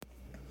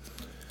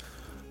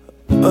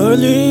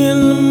Early in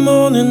the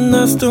morning,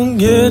 I still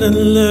get a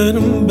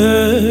little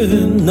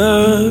bit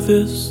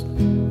nervous,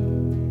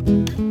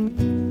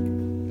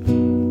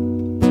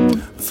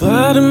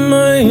 fighting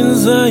my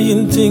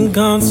anxiety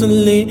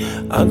constantly.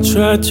 I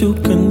try to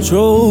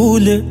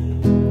control it.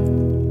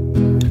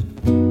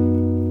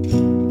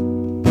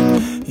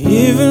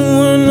 Even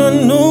when I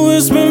know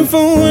it's been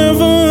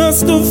forever, I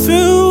still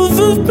feel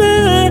the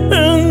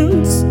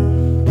pains.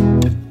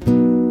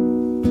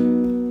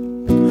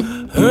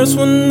 Hurts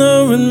when I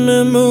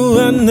remember,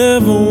 I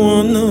never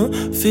wanna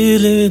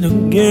feel it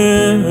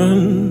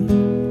again.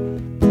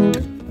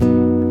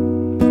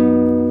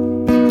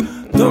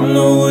 Don't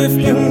know if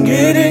you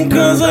get it,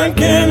 'cause I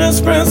can't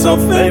express how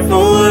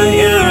faithful I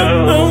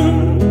am.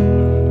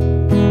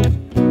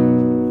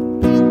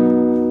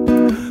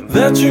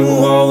 That you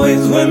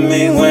always with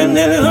me when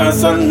it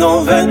hurts, I know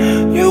that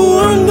you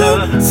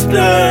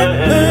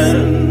understand.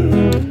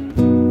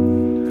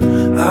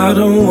 I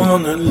don't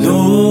wanna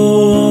lose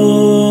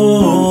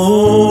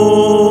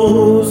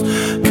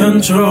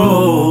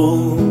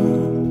control.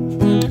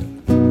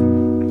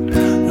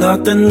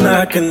 Nothing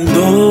I can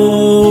do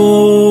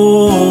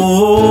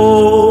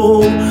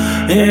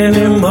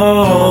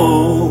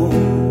anymore.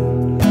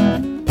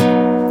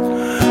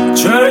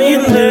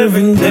 Trying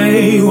every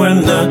day when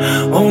I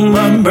hold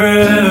my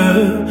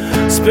breath,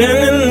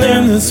 spinning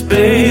in the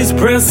space,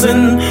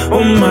 pressing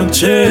on my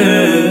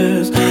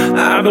chest.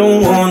 I don't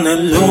wanna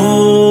lose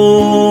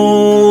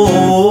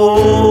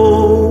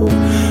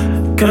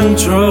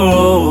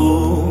control.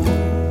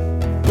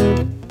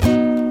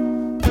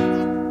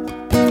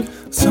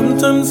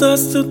 Sometimes I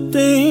still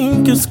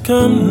think it's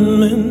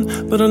coming,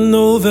 but I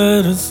know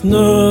that it's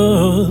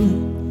not.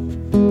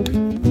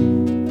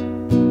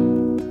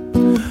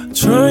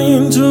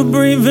 Trying to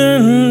breathe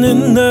in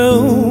and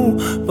out,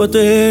 but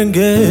the air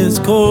gets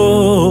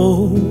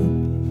cold.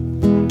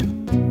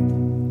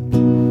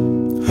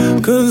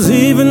 'Cause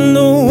even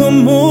though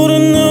I'm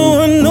older now,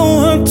 I know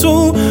how to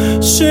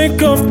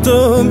shake off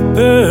the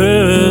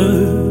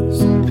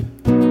past.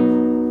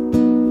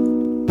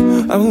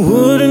 I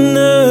wouldn't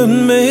have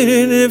made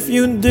it if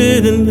you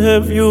didn't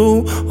have you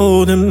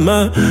holding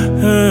my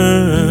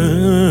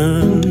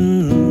hand.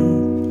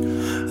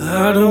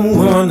 I don't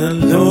wanna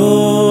lose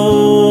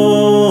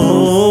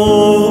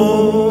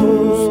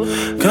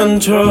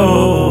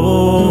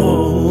control.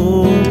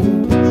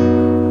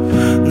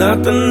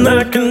 Nothing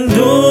I can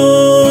do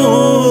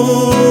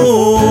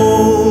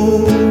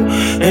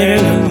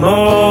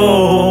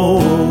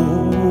anymore.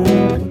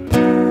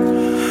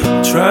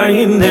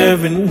 Trying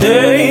every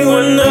day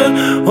when I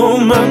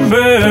hold my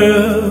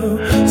breath,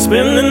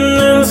 spinning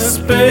in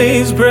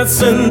space,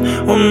 pressing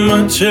on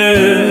my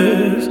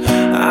chest.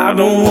 I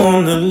don't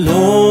wanna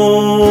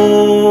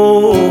lose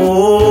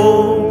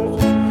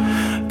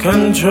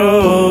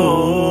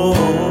control.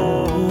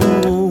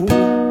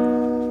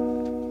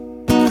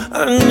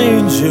 I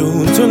need you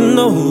to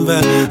know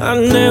that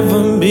I'll never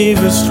be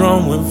this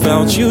strong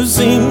without you.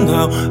 Seen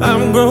how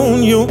I've grown,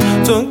 you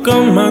took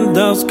all my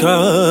doubts,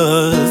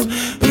 'cause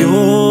you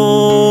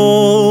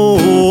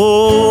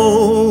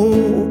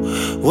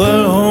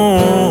were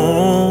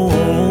home.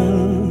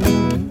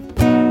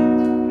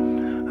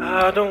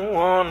 I don't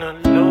wanna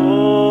lose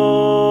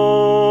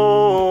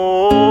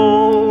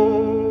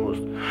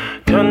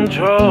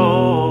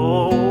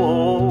control.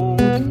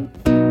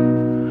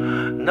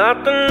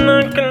 Nothing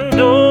I can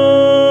do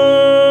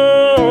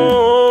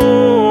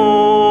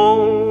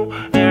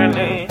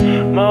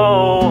anymore.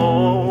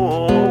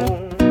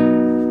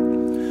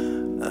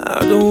 I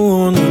don't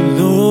wanna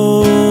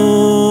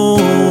lose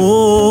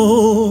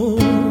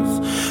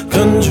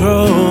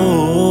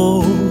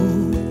control.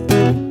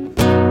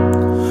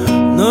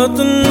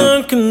 Nothing I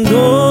can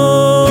do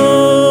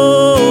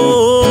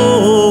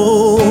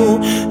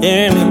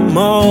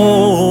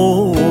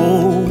anymore.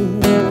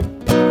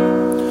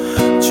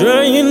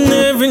 Trying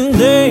every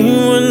day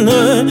when I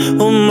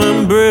hold my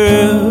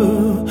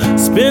breath,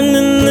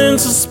 spinning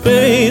into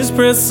space,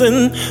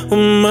 pressing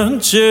on my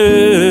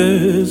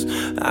chest.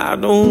 I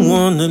don't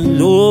wanna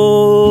lose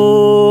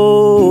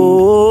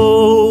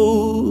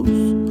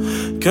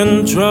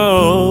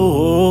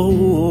control.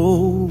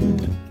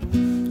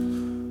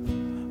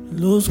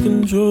 Lose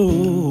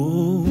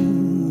control.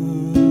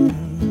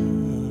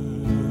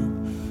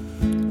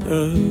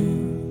 Yeah.